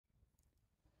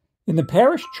In the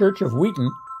parish church of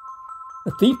Wheaton,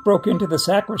 a thief broke into the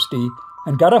sacristy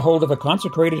and got a hold of a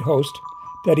consecrated host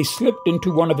that he slipped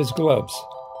into one of his gloves.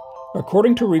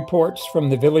 According to reports from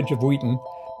the village of Wheaton,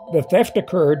 the theft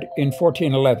occurred in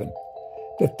 1411.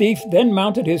 The thief then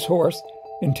mounted his horse,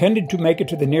 intended to make it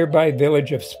to the nearby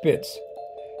village of Spitz.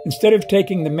 Instead of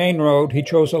taking the main road, he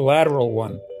chose a lateral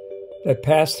one that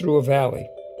passed through a valley.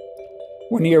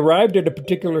 When he arrived at a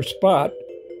particular spot,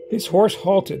 his horse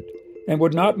halted and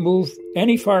would not move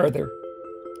any farther,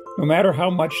 no matter how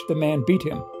much the man beat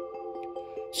him.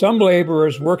 Some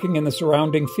laborers working in the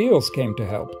surrounding fields came to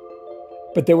help,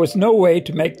 but there was no way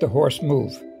to make the horse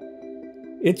move.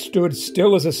 It stood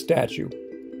still as a statue.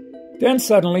 Then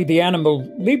suddenly the animal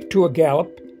leaped to a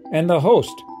gallop, and the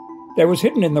host, that was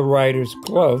hidden in the rider's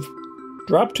glove,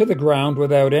 dropped to the ground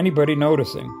without anybody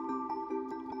noticing.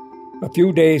 A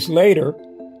few days later,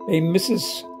 a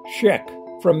Mrs. Scheck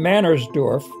from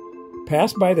Mannersdorf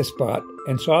passed by the spot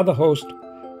and saw the host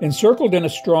encircled in a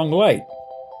strong light.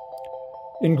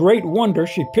 In great wonder,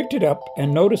 she picked it up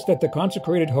and noticed that the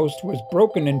consecrated host was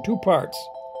broken in two parts,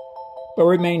 but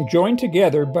remained joined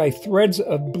together by threads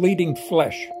of bleeding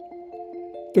flesh.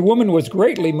 The woman was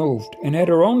greatly moved and at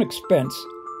her own expense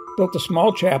built a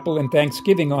small chapel in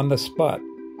thanksgiving on the spot.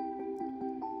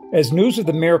 As news of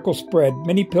the miracle spread,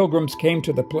 many pilgrims came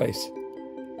to the place.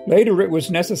 Later, it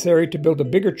was necessary to build a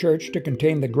bigger church to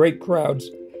contain the great crowds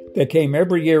that came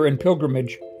every year in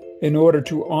pilgrimage in order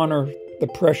to honor the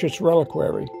precious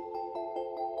reliquary.